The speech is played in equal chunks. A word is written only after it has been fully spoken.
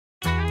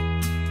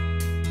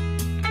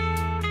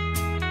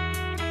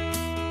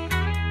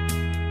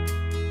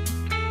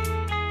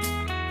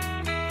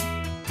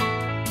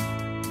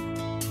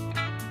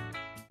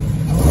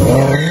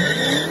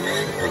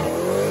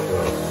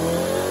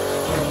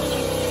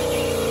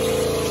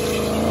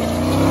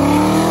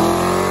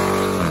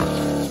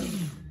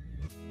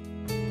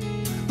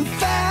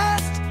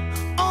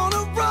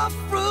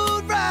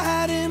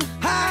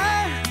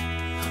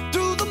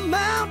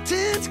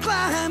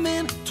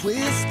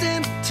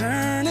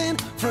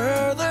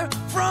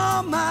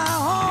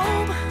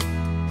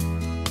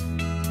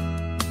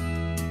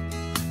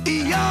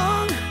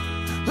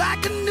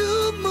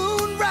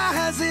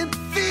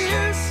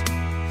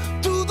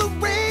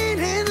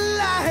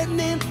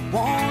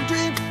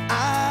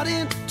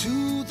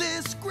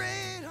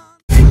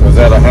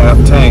got a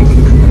half tank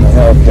and a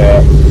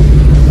Hellcat.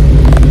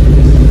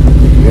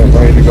 Getting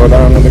ready to go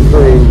down to the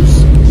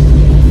cruise.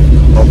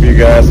 Hope you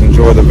guys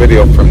enjoy the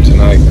video from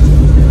tonight.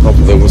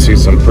 Hopefully we'll see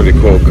some pretty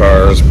cool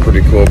cars,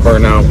 pretty cool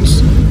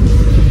burnouts.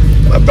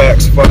 My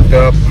back's fucked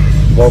up.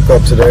 Woke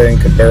up today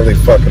and could barely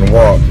fucking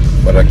walk,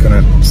 but I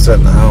couldn't sit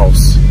in the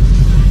house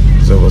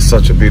because it was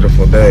such a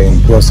beautiful day.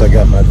 And plus I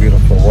got my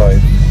beautiful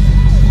wife.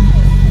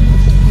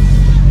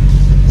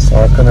 So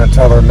I couldn't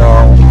tell her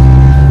no, we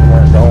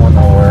weren't going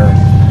nowhere.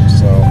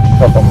 So a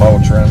couple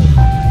Motrin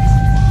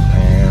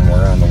and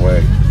we're on the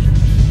way.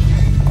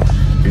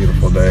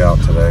 Beautiful day out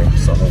today,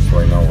 so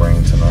hopefully no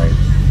rain tonight.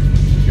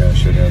 You guys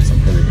should have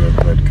some pretty good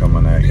vid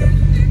coming at you.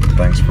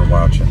 Thanks for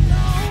watching.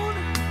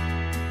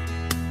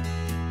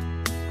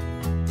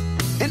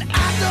 And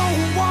I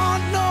don't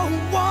want no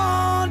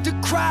one to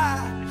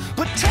cry,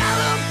 but tell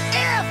them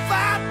if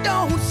I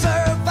don't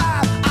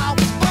survive, I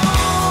was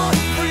born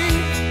free.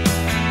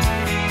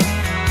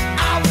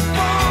 I was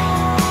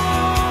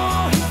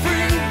born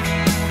free.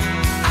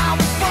 I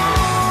was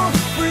born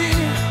free.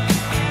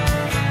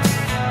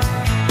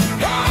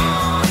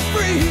 Born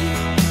free.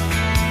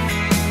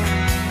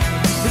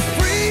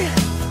 Free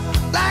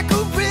like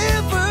a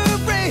river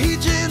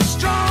raging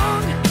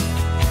strong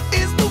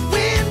is the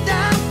wind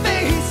I'm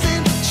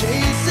facing,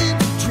 chasing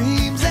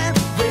dreams and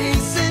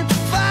racing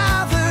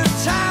Father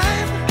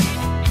Time.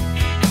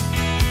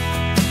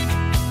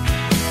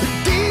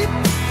 Deep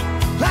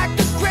like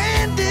the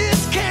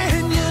grandest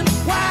canyon,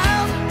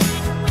 wild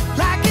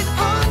like an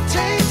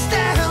untamed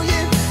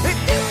stallion. If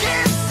you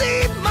can't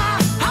see my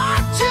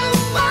heart, you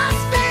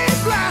must be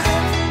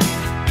blind.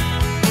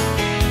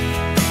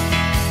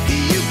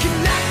 You can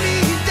knock me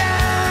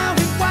down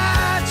and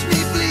watch me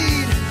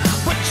bleed,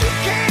 but you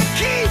can't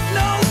keep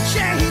no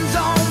chains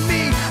on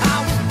me. I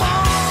was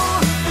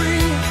born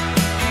free.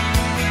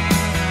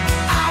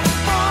 I was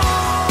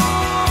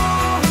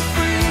born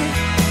free.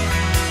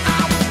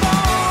 I was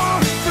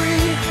born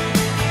free.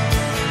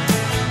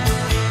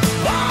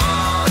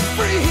 Born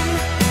free.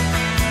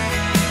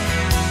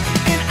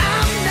 And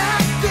I'm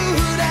not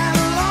good at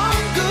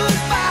long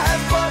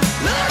goodbyes, but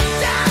look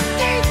down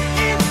deep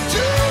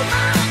into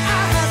my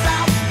eyes.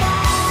 I was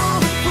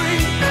born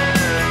free.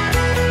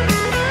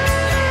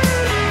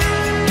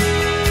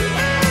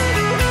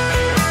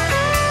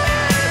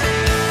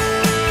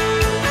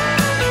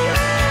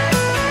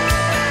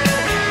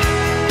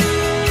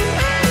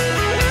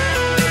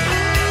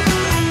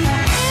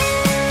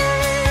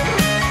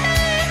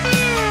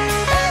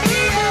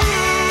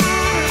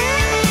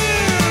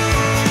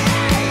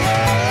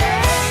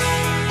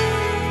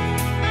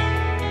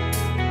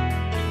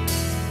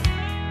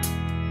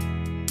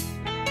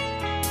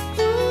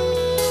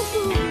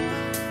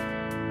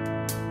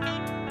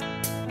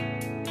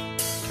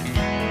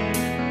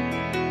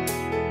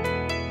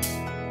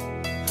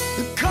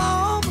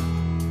 Calm,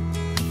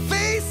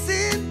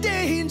 facing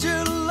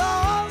danger,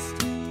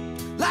 lost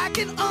like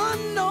an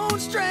unknown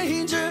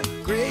stranger.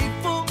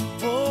 Grateful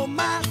for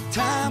my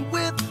time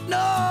with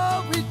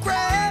no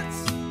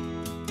regrets.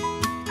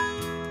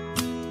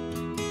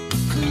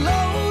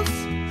 Close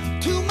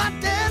to my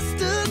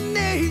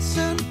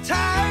destination,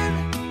 tired,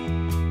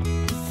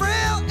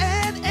 frail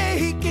and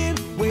aching,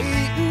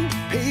 waiting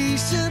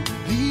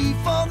patiently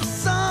for the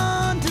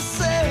sun to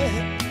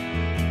set.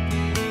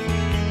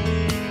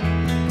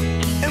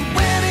 And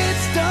when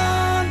it's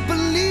done,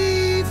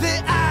 believe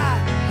that I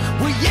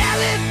will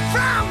yell it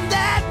from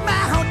that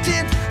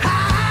mountain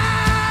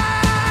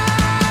high.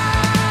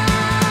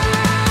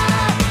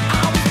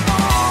 I was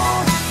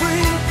born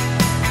free.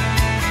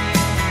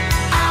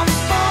 I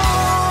was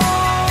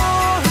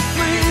born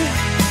free.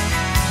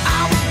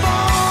 I was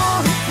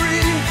born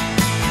free.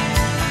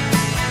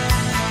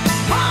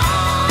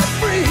 Born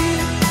free.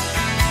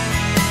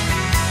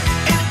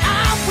 And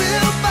I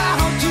will bow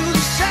to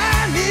the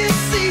shining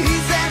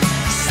seas and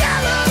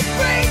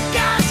celebrate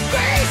God's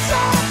grace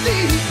on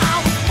thee. I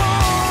was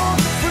born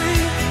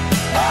free.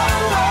 Oh,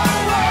 oh,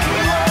 oh, oh,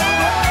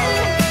 oh.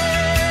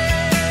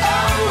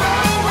 Oh,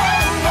 oh, oh,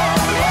 oh,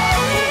 oh.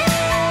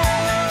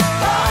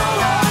 Oh,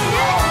 oh,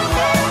 oh,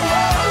 oh,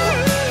 oh.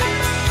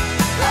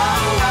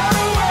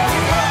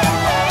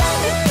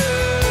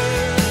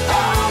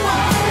 Oh, oh,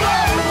 oh,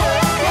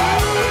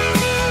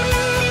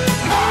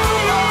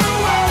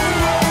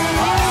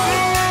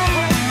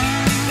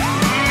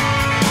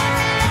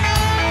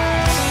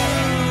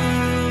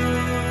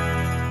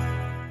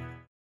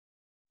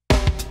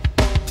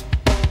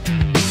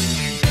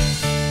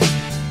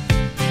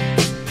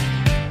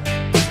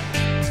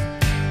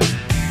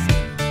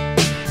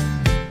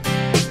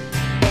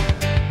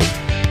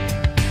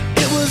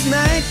 It was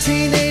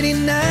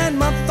 1989,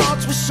 my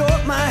thoughts were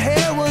short, my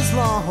hair was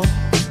long.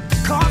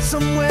 Caught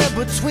somewhere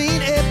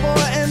between a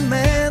boy and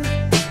man.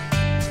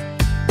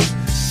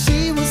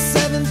 She was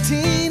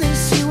 17 and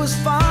she was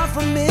far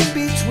from in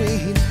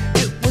between.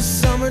 It was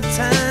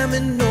summertime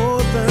in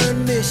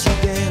northern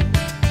Michigan.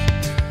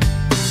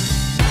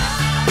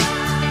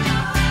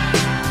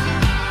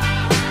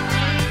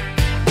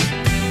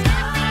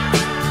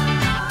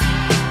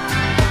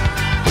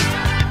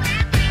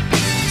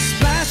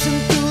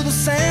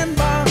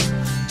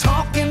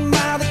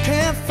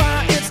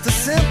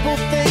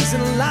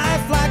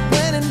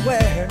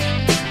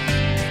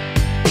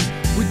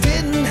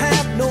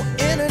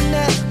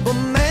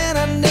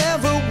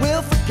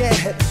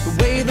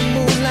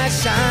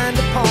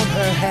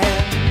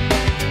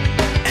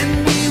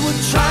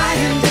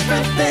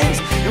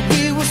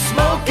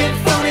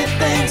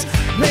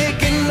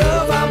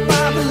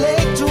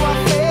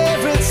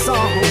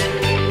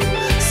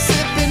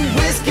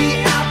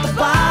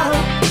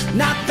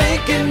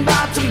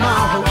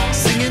 tomorrow,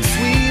 singing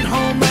Sweet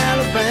Home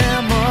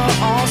Alabama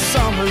all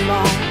summer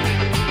long.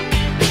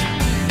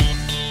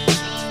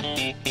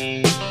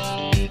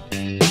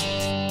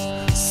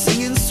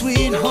 Singing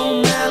Sweet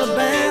Home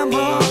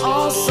Alabama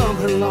all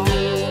summer long.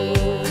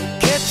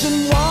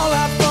 Catching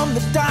walleye from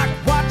the dock,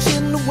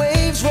 watching the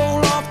waves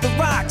roll off the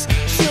rocks.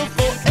 She'll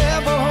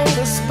forever hold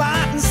a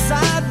spot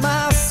inside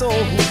my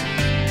soul.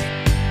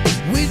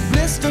 We'd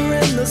blister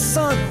in the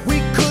sun,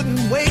 we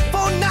couldn't wait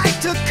for night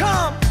to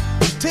come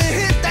to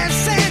hit that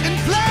sand and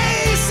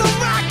play some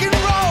rock and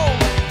roll.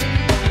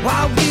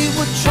 While we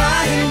were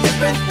trying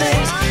different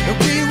things, and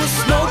we were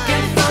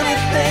smoking funny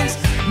things,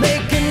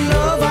 making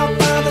love out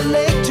by the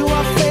lake to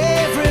our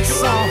favorite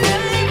song.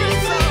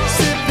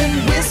 Sipping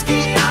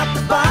whiskey out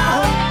the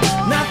bottle,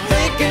 not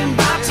thinking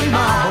about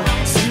tomorrow,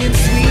 singing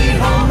Sweet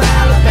Home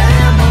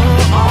Alabama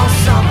all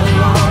summer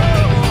long.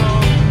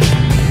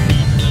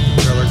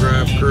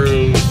 Telegraph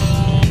crews,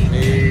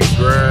 me,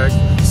 Greg,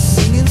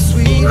 Singing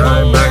Sweet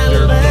right Home back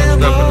there,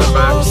 Alabama up in the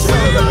back all seat of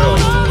the summer hill.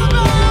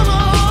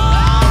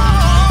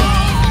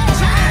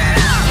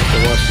 To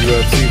watch the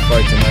UFC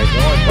fight tonight. The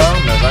only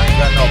problem is I ain't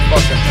got no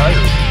fucking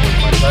tires.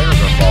 My tires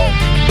are bald.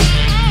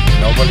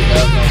 Nobody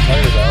has no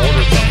tires. I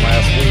ordered some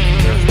last week.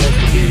 They were supposed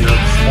to be here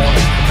this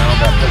morning, but now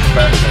got pushed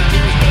back till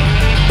Tuesday.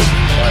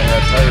 So I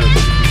had tires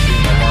that you can see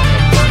the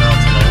longest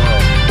burnouts in the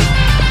world.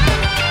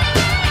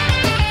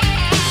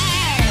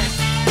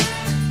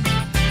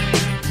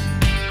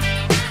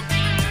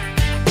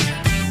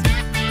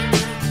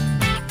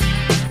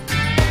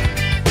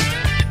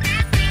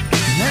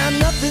 Now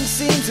nothing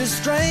seems as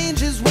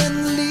strange as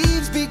when the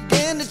leaves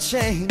begin to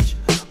change.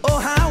 Oh,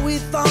 how we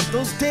thought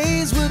those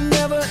days would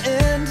never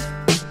end.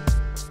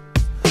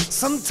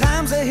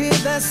 Sometimes I hear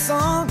that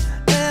song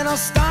and I'll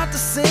start to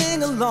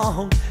sing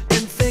along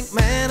and think,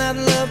 man, I'd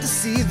love to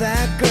see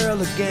that girl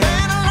again.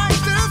 Man, I'd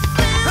like to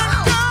see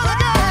that girl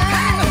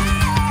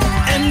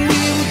again. And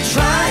we were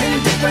trying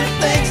different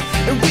things,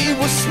 and we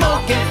were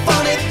smoking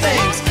funny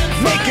things,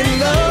 making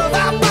love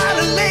out by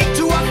the lake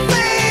to our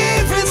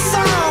favorite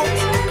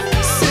songs.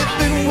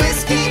 Sipping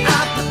whiskey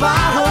out the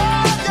bottle,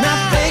 not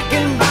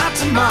thinking about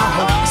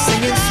tomorrow,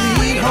 singing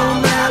Sweet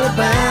Home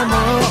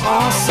Alabama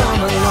all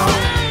summer long.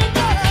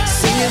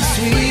 Singing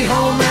Sweet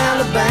Home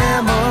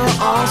Alabama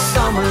all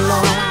summer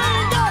long.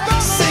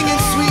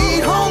 Singing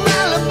Sweet Home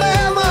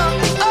Alabama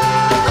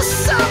all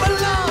summer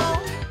long.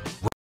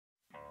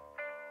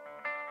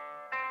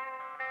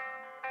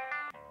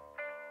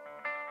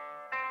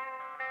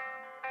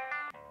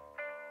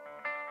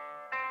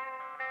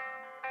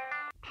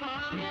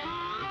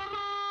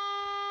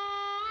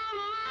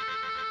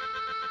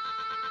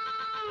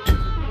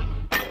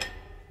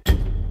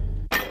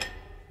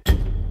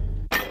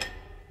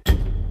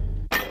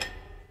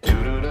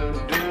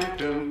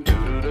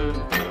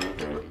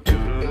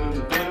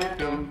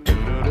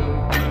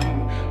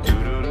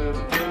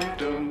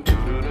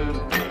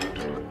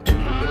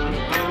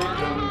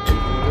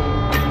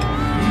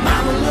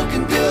 Mama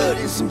looking good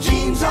in some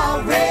jeans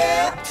all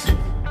ripped.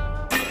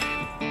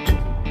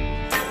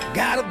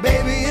 Got a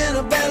baby in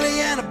her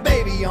belly and a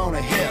baby on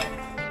her hip.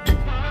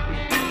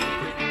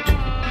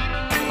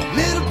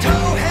 Little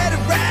toe-headed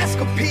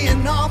rascal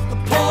peeing off the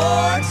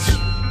porch.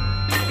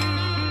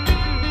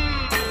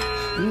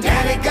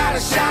 Daddy got a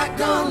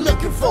shotgun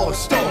looking for a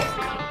stork.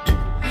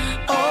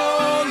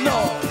 Oh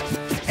Lord,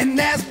 and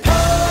that's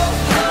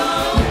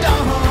po-ho,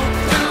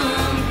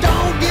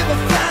 don't give a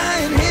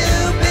flying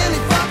hillbilly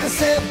fuck. I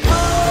said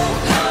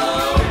po-ho,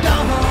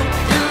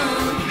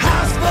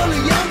 house full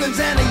of young'uns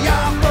and a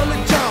yard full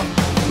of junk.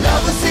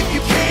 Love us if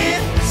you can,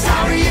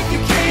 sorry if you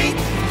can't,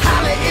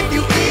 holler if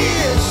you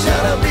is,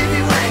 shut up if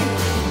you ain't.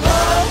 Ho,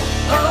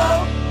 ho,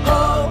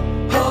 ho,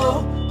 ho,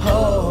 ho,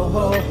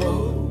 ho, ho,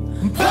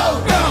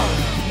 po-ho.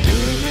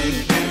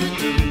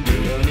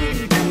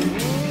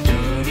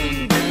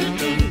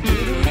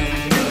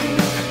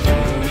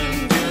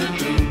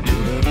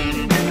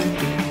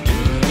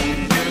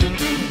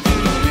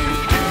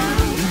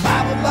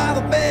 Bible by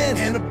the bed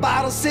and a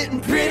bottle sitting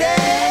pretty.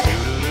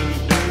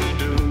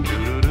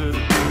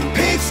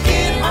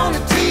 Pigskin on the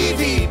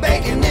TV,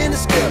 bacon in the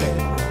skillet.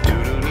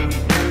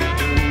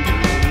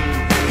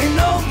 An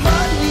old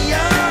mud in the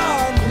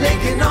yard,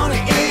 licking on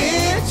the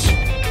edge.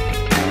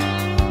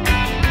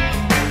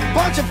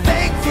 Bunch of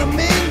fake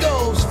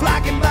flamingos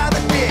flocking by the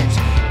ditch.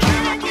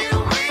 Can I get a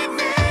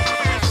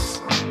witness?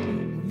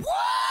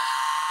 Whoa!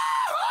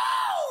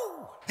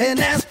 And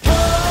that's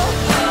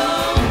po-ho,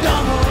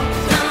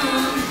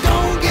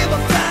 don't give a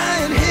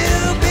flying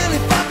hillbilly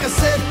fuck. I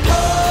said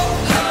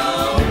po-ho,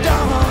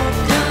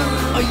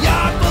 a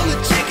yard full of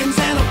chickens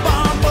and a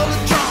barn full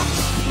of drunks.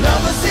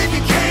 Love us if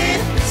you can,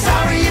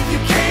 sorry if you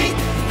can't,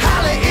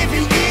 holler if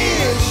you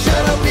is,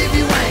 shut up if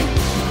you ain't.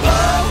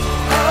 Ho,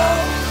 ho,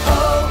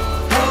 ho,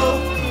 ho,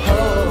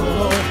 ho,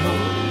 ho, ho.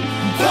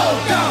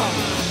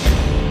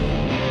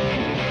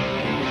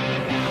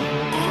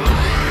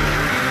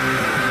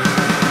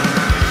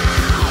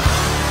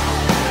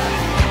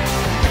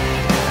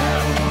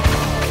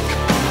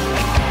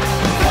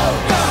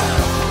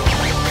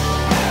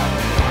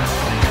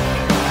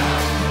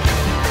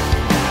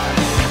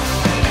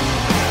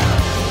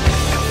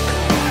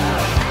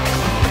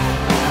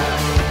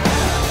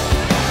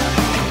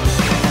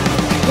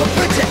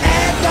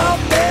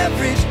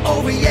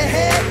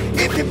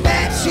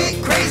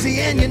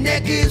 and your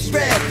neck is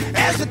red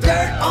as the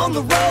dirt on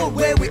the road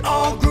where we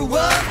all grew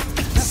up.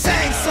 Now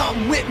sing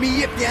something with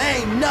me if you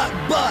ain't nothing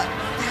but.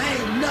 You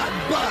ain't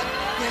nothing but.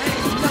 You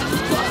ain't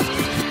nothing but.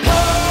 Oh,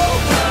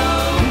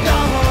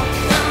 oh,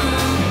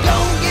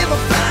 don't give a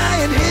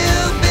flying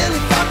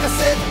hillbilly fuck. I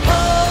said,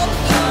 oh,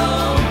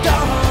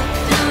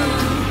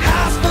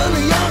 house full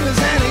of youngers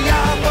and a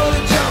yard full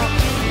of junk.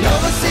 Love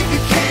us if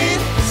you can,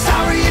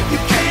 sorry if you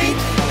can't.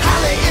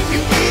 Holler if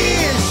you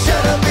is,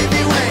 shut up if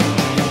you ain't.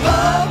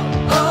 Oh,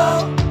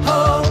 oh,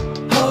 oh,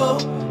 oh,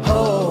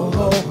 oh,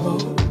 oh, oh.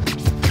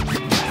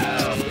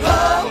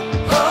 Oh,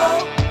 oh,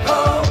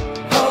 oh,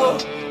 oh,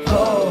 oh,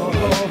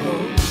 oh.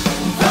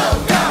 Oh,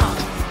 down.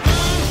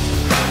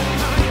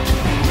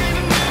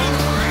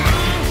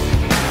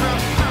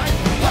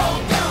 Oh,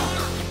 down.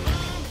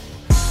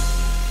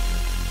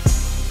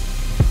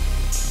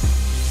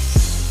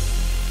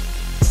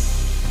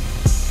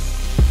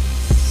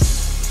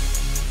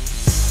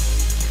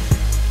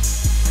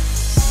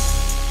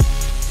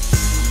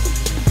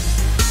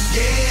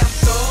 Yeah, I'm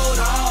sold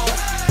on.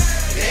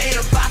 It ain't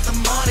about the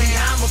money,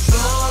 I'm a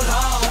float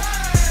on.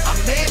 I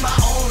made my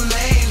own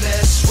lane,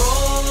 let's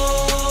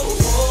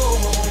roll.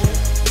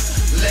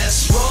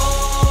 Let's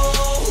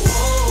roll.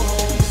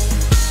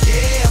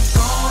 Yeah, I'm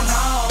going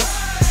on.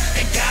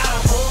 Ain't got a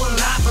whole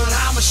lot, but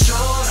I'm a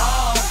short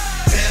on.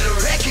 Better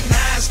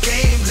recognize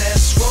game,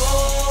 let's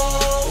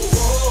roll.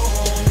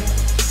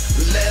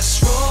 Let's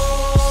roll.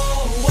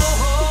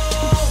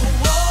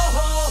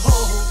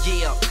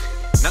 Yeah,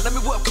 now let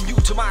me welcome you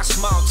to my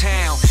small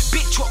town.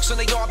 Big trucks in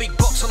the yard, big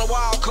bucks on the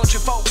wall, country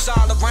folks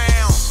all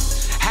around.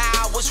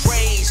 How I was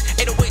raised,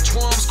 808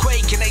 drums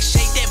quake and they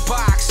shake that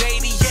box,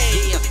 88.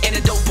 Yeah, and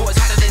the dope boys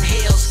hotter than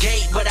Hell's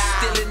Gate, but I'm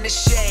still in the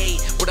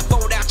shade with a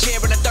fold-out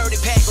chair and a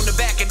 30-pack on the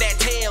back of that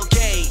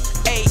tailgate.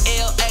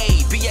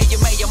 ALA, BA,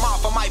 I'm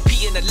off, I might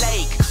pee in the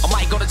lake. I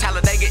might go to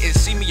Talladega and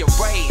see me a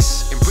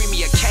race and bring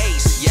me a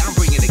case. Yeah, I'm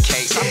bringing a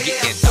case, I'm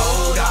getting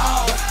throwed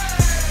off.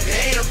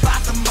 It ain't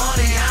about the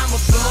money, I'm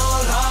a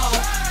float on.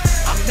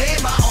 I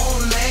made my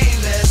own lane,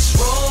 let's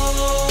roll.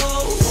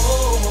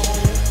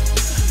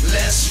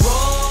 Let's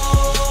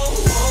roll.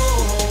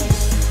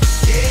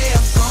 Yeah,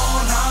 I'm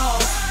going on.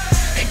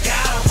 Ain't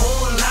got a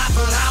whole lot,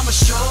 but I'm a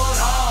short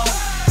on.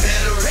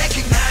 Better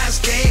recognize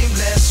game,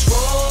 let's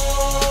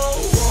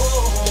roll.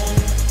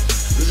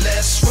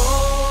 Let's roll.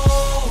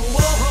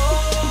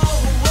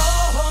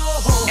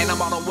 And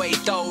I'm on the way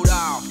throwed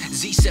off.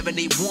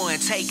 Z71,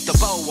 take the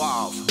bow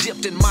off.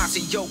 Dipped in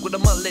mossy yoke with a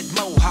mullet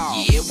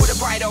mohawk. Yeah, with a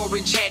bright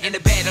orange hat in the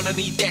bed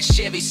underneath that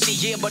Chevy C.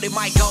 Yeah, but it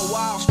might go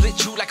off. Split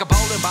you like a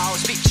bowling ball.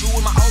 Spit you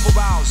in my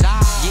overalls.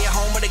 Yeah,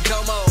 home of the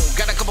Como.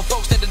 Got a couple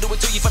folks that'll do it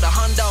to you for the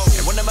hundo.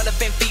 And when them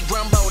elephant feet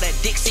rumble, that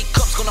Dixie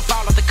cup's gonna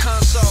fall off the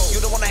console. You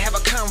don't wanna have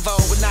a convo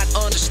but not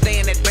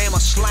understand that Bama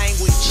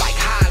language. Like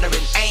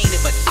hollering, ain't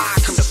it? But I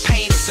come to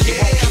paint it so you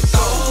won't get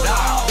throwed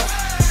off.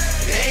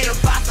 It ain't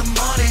about the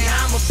money,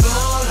 I'm a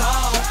float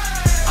on.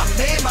 I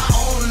made my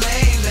own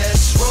lane,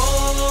 let's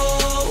roll.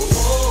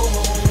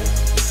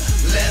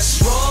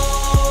 Let's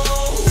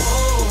roll.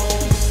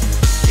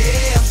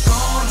 Yeah, I'm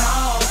going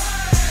on.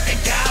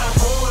 Ain't got a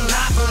whole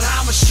lot, but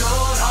I'm a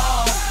short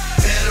on.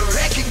 Better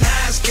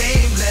recognize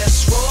game,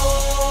 let's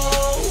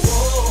roll.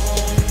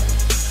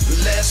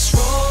 Let's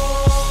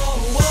roll.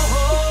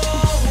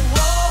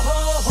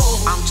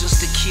 I'm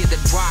just a kid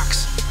that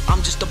rocks.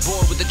 I'm just a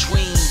boy with a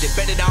dream that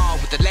bet it all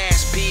with the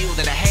last bill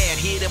that I had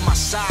hid in my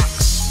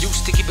socks.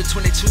 Used to keep a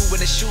 22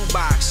 in a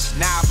shoebox.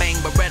 Now I bang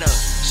Beretta.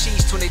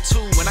 She's 22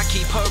 and I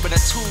keep her in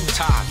a tube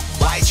top.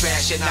 White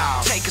trash and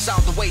all. Take us all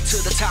the way to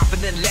the top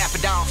and then laugh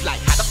it off like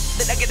how the f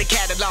did I get a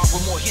catalog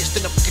with more hits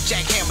than a fucking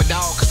jackhammer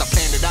dog? Cause I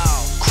planned it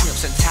all.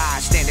 Crimson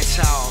tide standing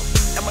tall.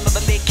 I'm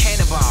another lit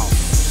cannonball.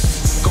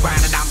 Go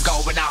round and I'm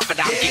going off and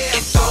I'm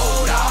getting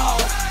thrown